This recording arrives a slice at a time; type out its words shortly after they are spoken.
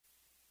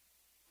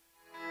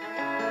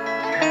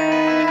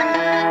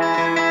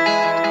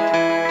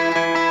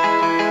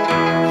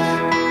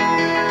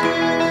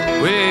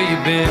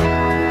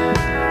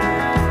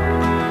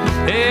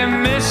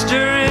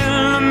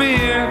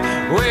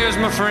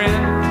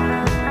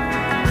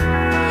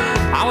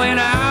I went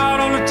out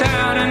on the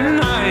town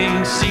and I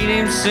ain't seen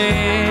him since.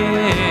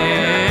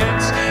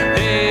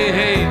 Hey,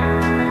 hey,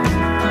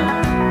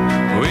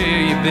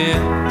 where you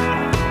been?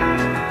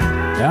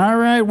 All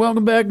right,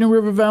 welcome back, New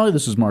River Valley.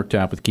 This is Mark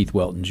Tapp with Keith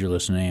Weltons. You're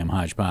listening to AM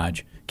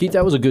Hodgepodge. Keith,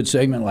 that was a good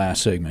segment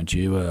last segment.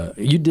 You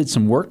did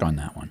some work on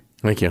that one.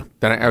 Thank you.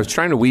 Then I was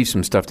trying to weave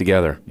some stuff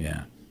together.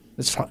 Yeah,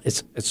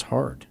 it's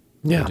hard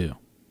Yeah. to do.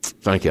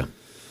 Thank you.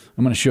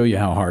 I'm going to show you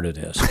how hard it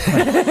is.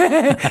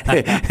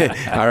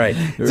 All right.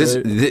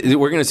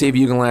 We're going to see if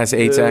you can last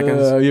 8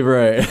 seconds. You're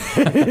right.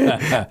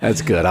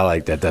 That's good. I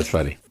like that. That's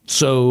funny.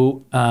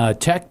 So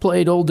Tech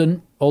played Old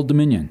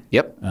Dominion.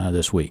 Yep.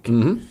 This week.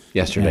 Mm-hmm.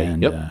 Yesterday.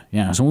 And, yep.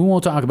 Yeah. So we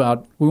won't talk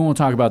about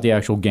the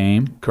actual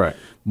game. Correct.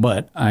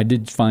 But I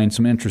did find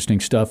some interesting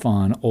stuff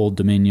on Old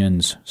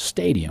Dominion's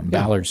stadium,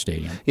 Ballard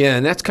Stadium. Yeah,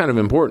 and that's kind of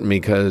important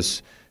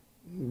because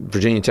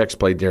Virginia Tech's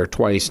played there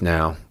twice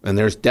now, and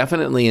there's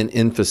definitely an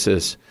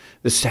emphasis.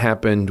 This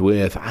happened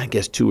with, I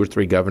guess, 2 or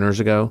 3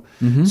 governors ago.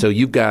 Mm-hmm. So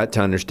you've got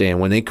to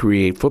understand when they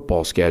create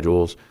football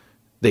schedules,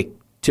 they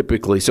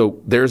typically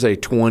there's a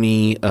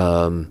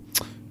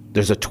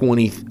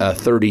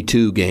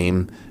 32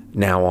 game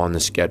now on the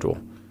schedule.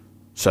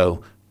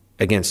 So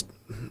against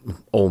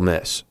Ole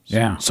Miss.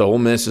 Yeah. So Ole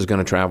Miss is going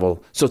to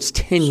travel. So it's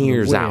 10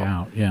 years way out.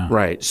 out. Yeah.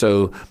 Right.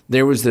 So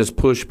there was this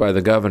push by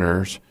the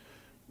governors,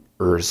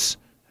 some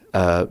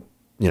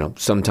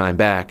time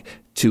back,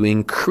 to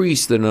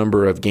increase the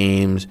number of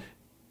games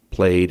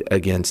played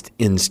against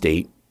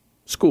in-state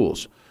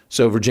schools.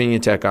 So Virginia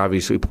Tech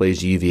obviously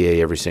plays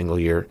UVA every single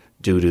year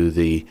due to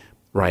the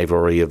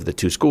rivalry of the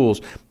two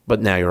schools,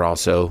 but now you're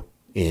also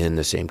in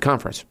the same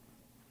conference.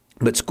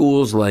 But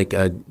schools like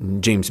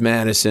James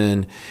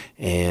Madison,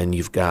 and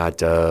you've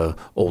got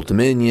Old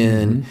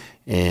Dominion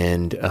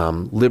and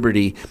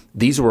Liberty,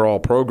 these were all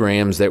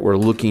programs that were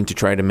looking to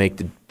try to make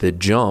the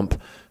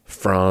jump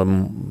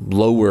from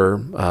lower,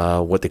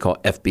 what they call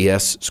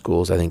FBS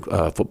schools, I think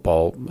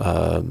football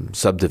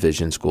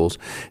subdivision schools,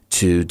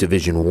 to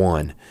Division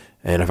I.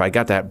 And if I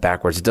got that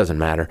backwards, it doesn't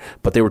matter.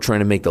 But they were trying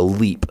to make the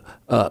leap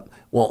up.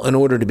 Well, in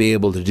order to be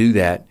able to do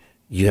that,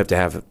 you have to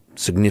have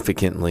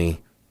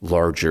significantly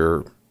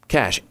larger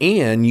cash,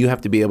 and you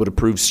have to be able to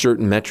prove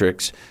certain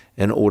metrics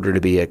in order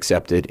to be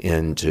accepted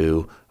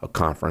into a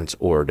conference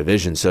or a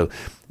division. So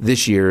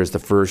this year is the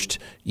first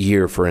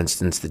year, for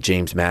instance, that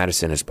James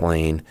Madison is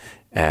playing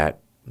at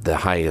the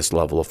highest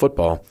level of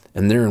football,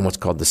 and they're in what's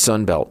called the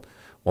Sun Belt.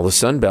 Well, the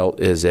Sun Belt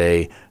is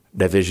a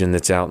division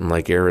that's out in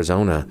like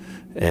Arizona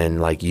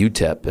and like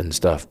UTEP and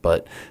stuff,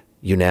 but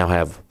you now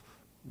have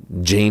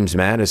James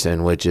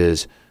Madison, which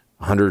is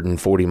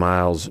 140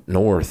 miles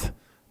north,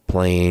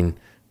 playing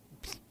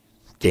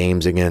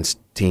games against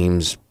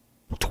teams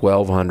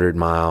 1,200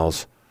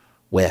 miles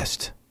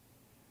west.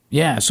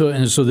 Yeah, so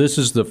this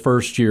is the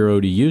first year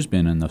ODU's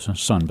been in the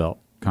Sun Belt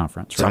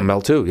Conference, right? Sun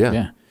Belt too,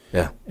 yeah.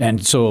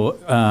 And so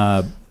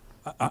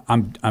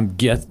I'm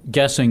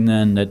guessing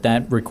then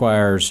that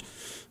requires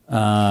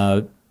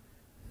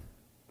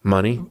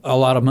money, a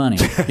lot of money,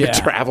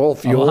 travel,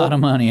 fuel, a lot of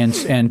money,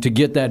 and to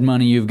get that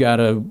money, you've got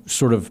to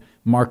sort of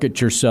market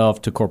yourself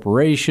to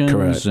corporations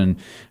Correct.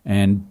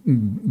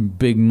 and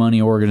big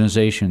money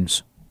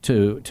organizations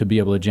to be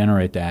able to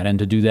generate that. And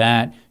to do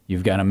that,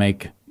 you've got to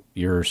make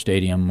your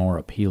stadium more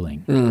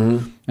appealing.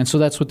 Mm-hmm. And so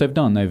that's what they've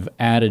done. They've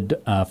added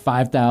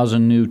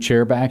 5,000 new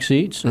chairback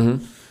seats.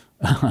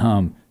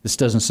 Mm-hmm. This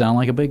doesn't sound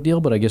like a big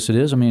deal, but I guess it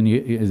is. I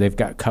mean, they've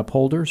got cup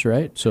holders,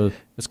 right? So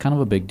it's kind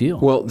of a big deal.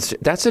 Well,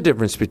 that's the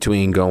difference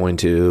between going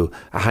to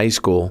a high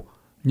school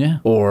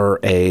or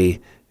a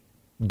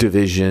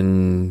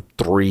Division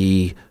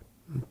III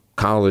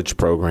college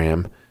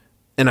program.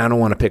 And I don't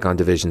want to pick on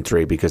Division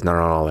III because they're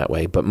not all that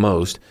way, but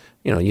most,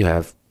 you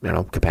have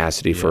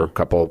capacity for a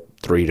couple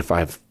 3,000 to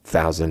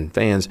 5,000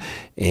 fans,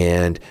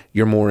 and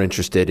you're more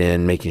interested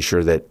in making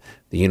sure that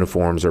the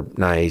uniforms are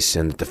nice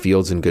and that the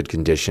field's in good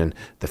condition.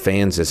 The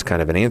fans is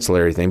kind of an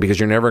ancillary thing because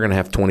you're never going to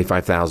have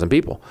 25,000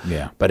 people.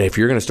 Yeah. But if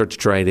you're going to start to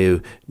try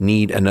to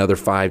need another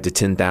 5,000 to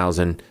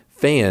 10,000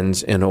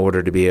 fans in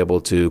order to be able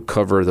to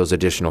cover those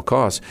additional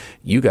costs,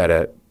 you got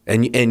to,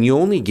 and you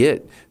only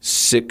get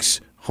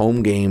 6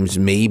 home games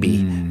maybe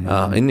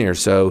in there.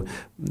 So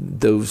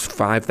those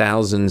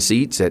 5,000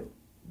 seats at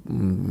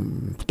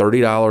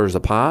 $30 a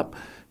pop,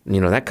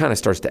 that kind of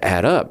starts to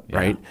add up,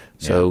 right?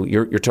 So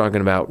you're talking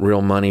about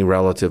real money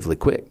relatively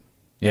quick.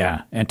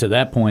 Yeah, and to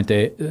that point,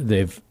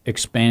 they've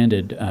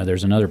expanded.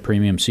 There's another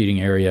premium seating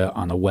area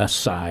on the west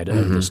side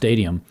of the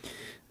stadium.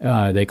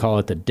 They call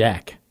it the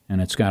deck,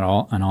 and it's got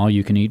an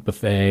all-you-can-eat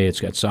buffet.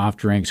 It's got soft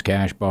drinks,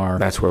 cash bar.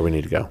 That's where we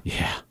need to go.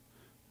 Yeah,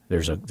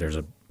 there's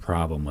a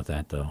problem with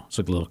that though. It's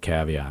a little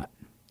caveat.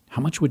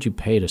 How much would you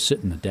pay to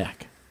sit in the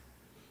deck?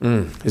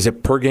 Is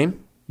it per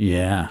game?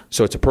 Yeah.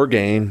 So it's a per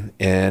game,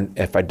 and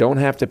if I don't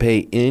have to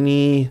pay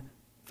any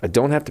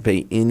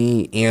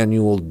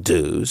annual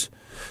dues,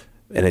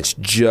 and it's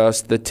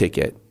just the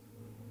ticket,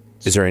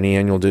 is there any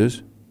annual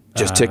dues?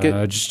 Just ticket?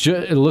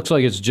 It looks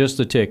like it's just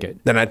the ticket.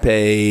 Then I'd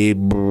pay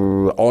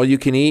all you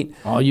can eat.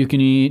 All you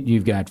can eat.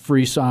 You've got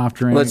free soft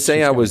drinks. Let's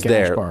say I was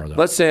there. Bar,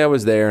 Let's say I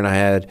was there and I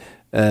had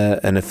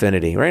an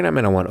affinity, right? I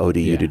mean, I want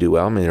ODU to do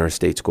well. I'm in a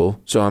state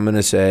school. So I'm going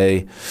to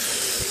say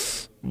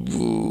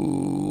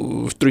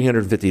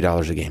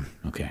 $350 a game.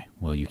 Okay.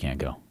 Well, you can't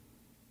go.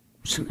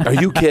 Are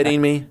you kidding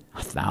me?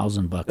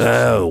 $1,000.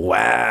 Oh,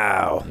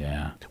 wow.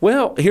 Yeah.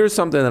 Well, here's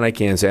something that I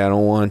can say. I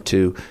don't want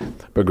to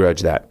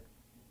begrudge that.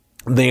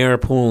 They are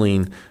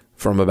pulling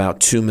from about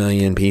 2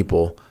 million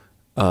people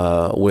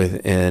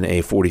within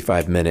a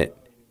 45-minute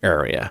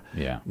area.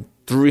 Yeah.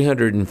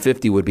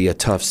 350 would be a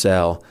tough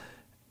sell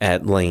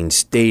at Lane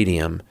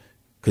Stadium,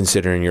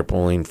 considering you're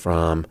pulling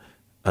from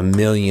 1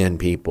 million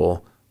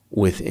people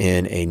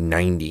within a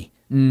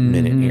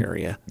 90-minute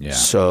area. Yeah.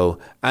 So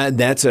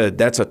that's a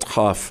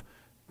tough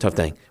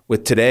thing.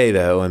 With today,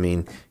 though, I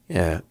mean,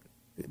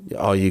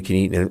 all you can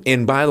eat.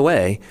 And by the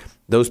way,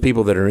 those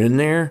people that are in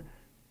there,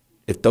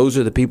 if those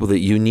are the people that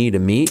you need to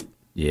meet,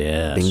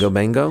 yes. bingo,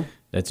 bango.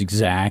 That's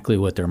exactly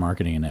what they're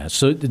marketing it as.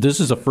 So this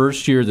is the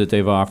first year that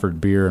they've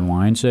offered beer and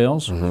wine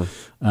sales.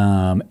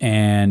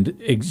 And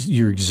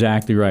you're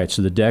exactly right.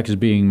 So the deck is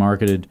being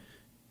marketed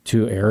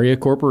to area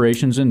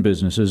corporations and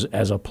businesses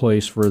as a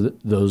place for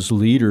those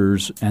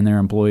leaders and their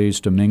employees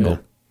to mingle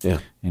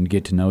and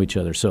get to know each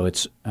other. So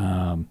it's,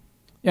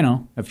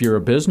 if you're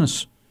a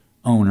business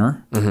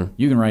owner,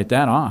 you can write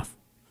that off.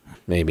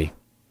 Maybe.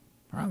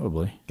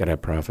 Probably. Got to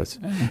have profits.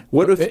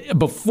 What if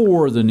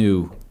before the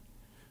new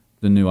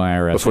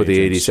IRS before the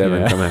agents.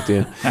 87 come after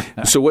you?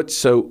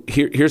 So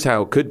here's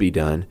how it could be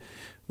done.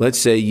 Let's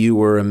say you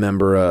were a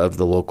member of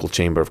the local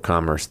Chamber of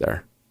Commerce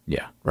there.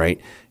 Yeah.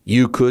 Right?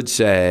 You could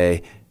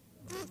say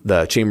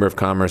the Chamber of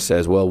Commerce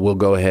says, well, we'll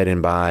go ahead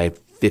and buy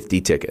 50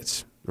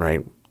 tickets,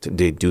 right? To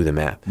do the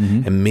math.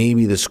 And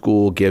maybe the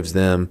school gives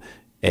them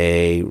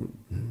a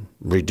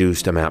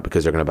reduced amount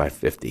because they're going to buy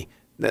 50.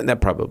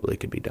 That probably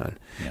could be done.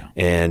 Yeah.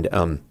 And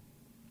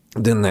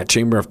then that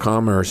Chamber of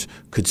Commerce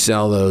could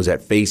sell those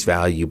at face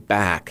value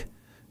back,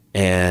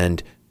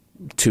 and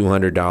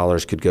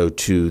 $200 could go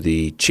to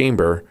the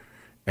chamber,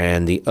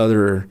 and the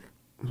other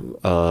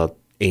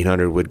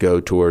 $800 would go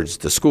towards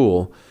the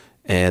school,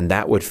 and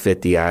that would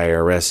fit the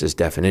IRS's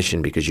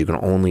definition because you can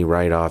only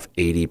write off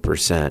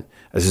 80%.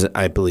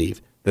 I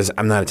believe.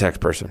 I'm not a tax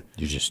person.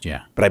 You just,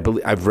 But I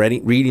believe I've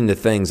reading the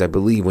things. I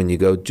believe when you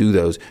go do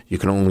those, you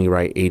can only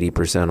write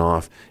 80%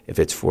 off if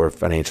it's for a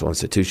financial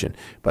institution.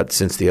 But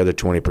since the other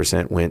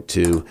 20% went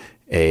to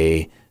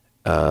a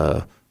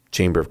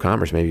Chamber of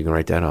Commerce, maybe you can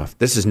write that off.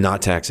 This is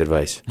not tax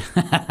advice.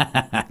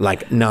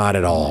 Like, not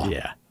at all.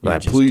 Yeah.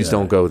 Like, please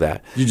don't go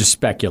that. You're just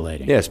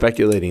speculating. Yeah,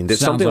 speculating. There's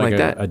something like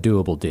that. A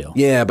doable deal.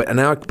 Yeah, but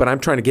I'm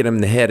trying to get them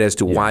in the head as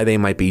to why they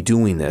might be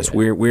doing this.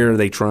 Yeah. Where are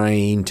they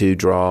trying to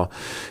draw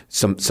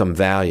some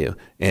value?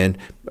 And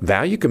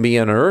value can be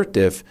unearthed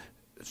if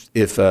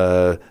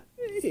to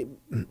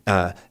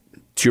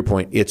your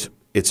point, it's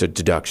a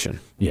deduction.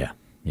 Yeah,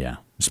 yeah.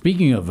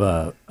 Speaking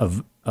of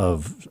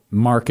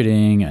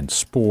marketing and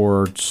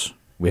sports,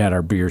 we had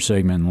our beer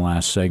segment in the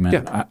last segment.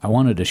 Yeah. I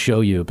wanted to show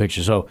you a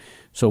picture.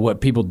 So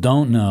what people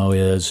don't know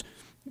is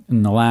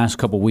in the last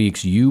couple of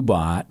weeks, you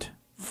bought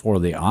for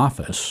the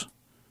office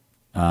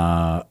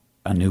a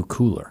new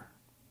cooler.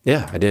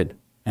 Yeah, I did.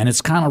 And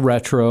it's kind of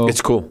retro.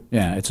 It's cool.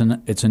 Yeah, it's a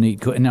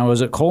neat cooler. Now, is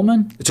it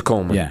Coleman? It's a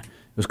Coleman. Yeah,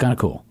 it was kind of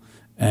cool.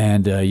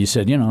 And you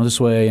said, this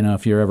way,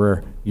 if you're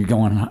going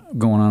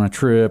on a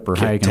trip or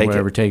hiking or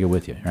whatever, take it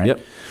with you, right?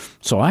 Yep.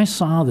 So I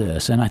saw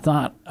this, and I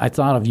thought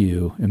of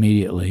you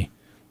immediately.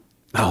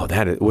 Oh,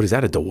 what is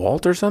that? A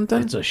DeWalt or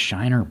something? It's a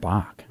Shiner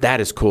Bock. That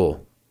is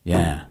cool.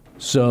 Yeah.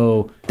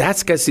 So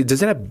does it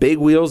have big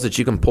wheels that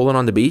you can pull it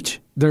on the beach?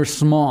 They're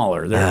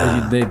smaller.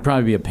 They'd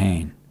probably be a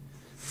pain.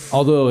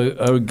 Although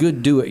a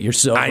good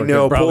do-it-yourself. I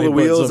know, pull the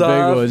wheels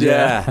off. Ones,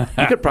 yeah.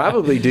 You could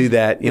probably do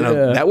that.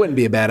 That wouldn't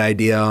be a bad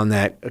idea on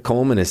that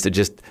Coleman, is to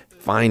just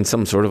find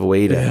some sort of a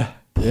way to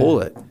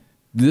pull it.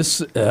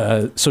 This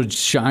so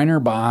Shiner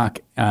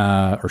Bock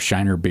or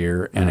Shiner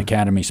Beer and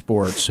Academy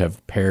Sports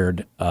have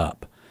paired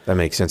up. That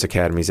makes sense.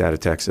 Academy's out of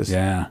Texas.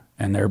 Yeah,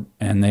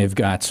 and they've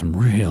got some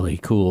really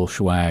cool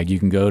swag. You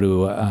can go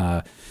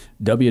to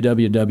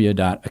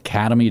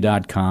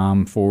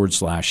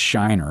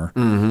www.academy.com/Shiner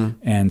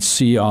and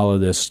see all of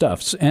this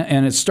stuff.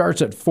 And it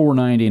starts at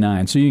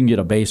 $4.99, so you can get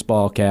a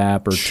baseball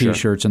cap or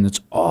T-shirts, and it's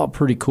all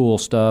pretty cool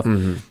stuff.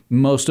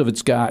 Most of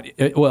it's got,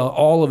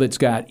 all of it's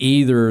got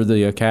either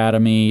the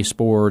Academy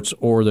Sports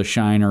or the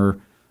Shiner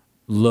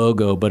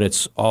logo, but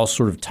it's all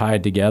sort of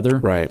tied together.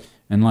 Right.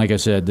 And like I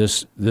said,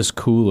 this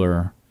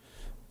cooler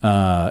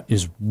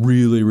is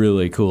really,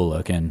 really cool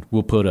looking.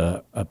 We'll put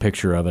a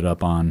picture of it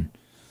up on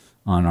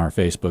our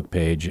Facebook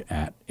page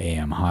at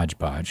AM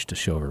Hodgepodge to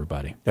show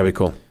everybody. That'd be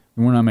cool.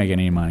 We're not making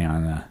any money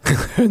on that.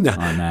 on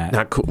that.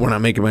 Not cool. We're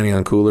not making money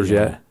on coolers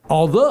yet.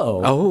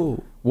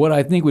 Although, what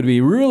I think would be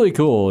really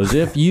cool is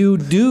if you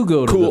do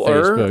go to the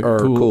Facebook or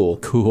cool.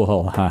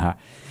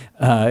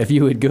 If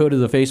you would go to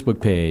the Facebook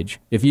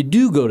page,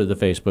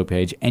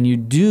 and you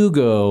do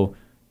go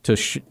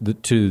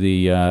to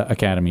the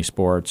Academy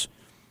Sports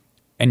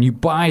and you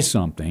buy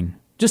something,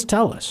 just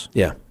tell us.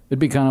 Yeah. It'd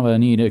be kind of a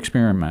neat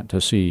experiment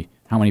to see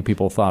how many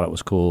people thought it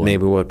was cool.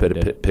 Maybe we'll put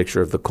a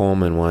picture of the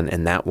Coleman one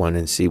and that one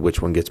and see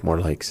which one gets more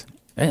likes.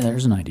 Hey,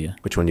 there's an idea.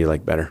 Which one do you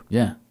like better?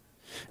 Yeah.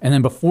 And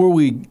then before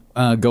we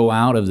go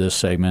out of this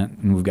segment,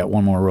 and we've got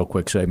one more real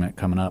quick segment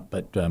coming up,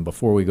 but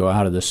before we go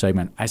out of this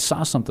segment, I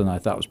saw something that I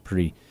thought was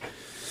pretty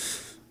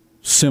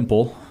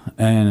simple,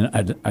 and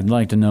I'd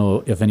like to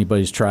know if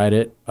anybody's tried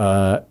it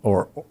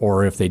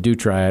or if they do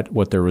try it,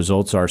 what their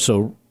results are.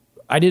 So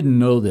I didn't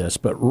know this,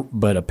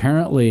 but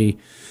apparently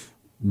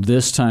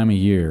this time of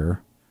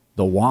year,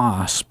 the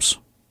wasps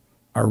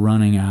are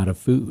running out of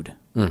food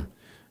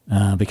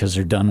because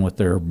they're done with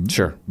their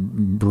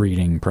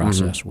breeding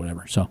process,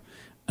 whatever. So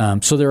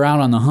they're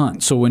out on the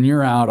hunt. So when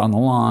you're out on the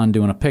lawn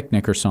doing a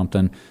picnic or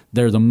something,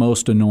 they're the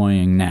most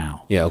annoying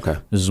now. Yeah, okay.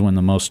 This is when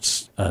the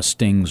most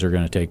stings are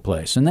going to take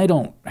place. And they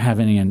don't have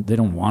any, they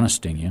don't want to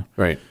sting you.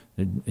 Right.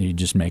 You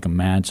just make them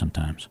mad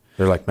sometimes.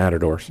 They're like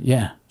matadors.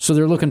 Yeah. So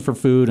they're looking for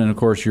food, and of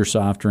course your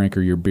soft drink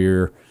or your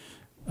beer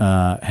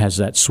has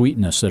that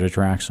sweetness that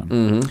attracts them.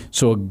 Mm-hmm.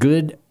 So a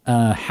good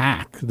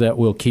hack that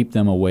will keep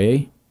them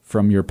away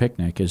from your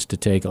picnic is to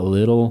take a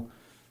little,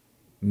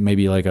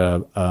 maybe like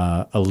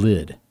a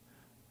lid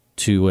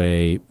to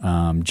a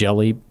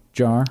jelly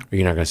jar.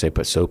 You're not going to say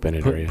put soap in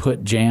it, are you?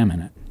 Put jam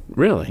in it.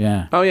 Really?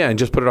 Yeah. Oh, yeah, and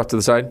just put it off to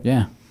the side?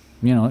 Yeah.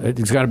 You know,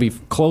 it's got to be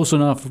close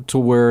enough to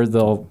where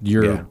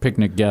your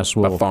picnic guests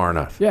will. But far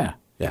enough. Yeah.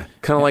 Yeah.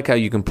 Kind of like how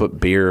you can put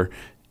beer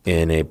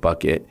in a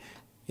bucket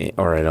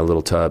or in a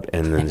little tub,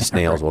 and then the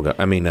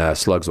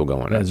slugs will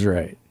go in it. That's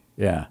right.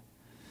 Yeah.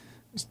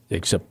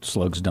 Except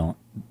slugs don't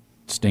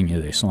sting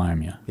you; they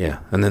slime you. Yeah,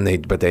 and then they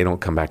don't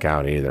come back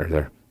out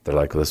either. They're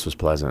like, this was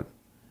pleasant.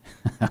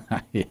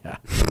 Yeah.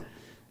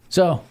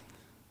 So,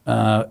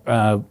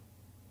 I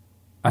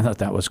thought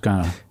that was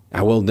kind of.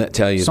 I will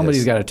tell you.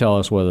 Somebody's got to tell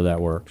us whether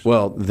that works.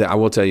 Well, I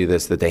will tell you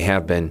this: that they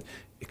have been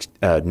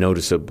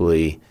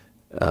noticeably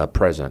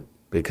present,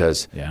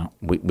 because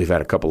we've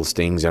had a couple of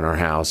stings in our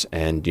house,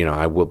 and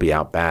I will be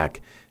out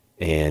back,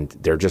 and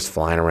they're just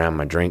flying around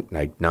my drink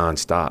like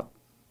nonstop.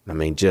 I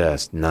mean,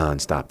 just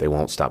nonstop. They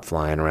won't stop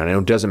flying around. And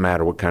it doesn't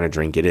matter what kind of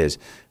drink it is.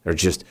 They're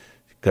just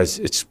because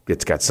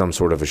it's got some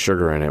sort of a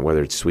sugar in it,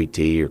 whether it's sweet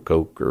tea or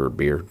Coke or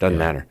beer. Doesn't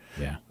matter.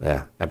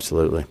 Yeah,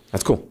 absolutely.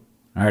 That's cool.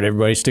 All right,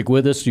 everybody, stick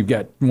with us. You've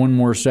got one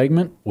more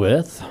segment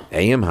with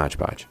AM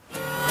Hodgepodge.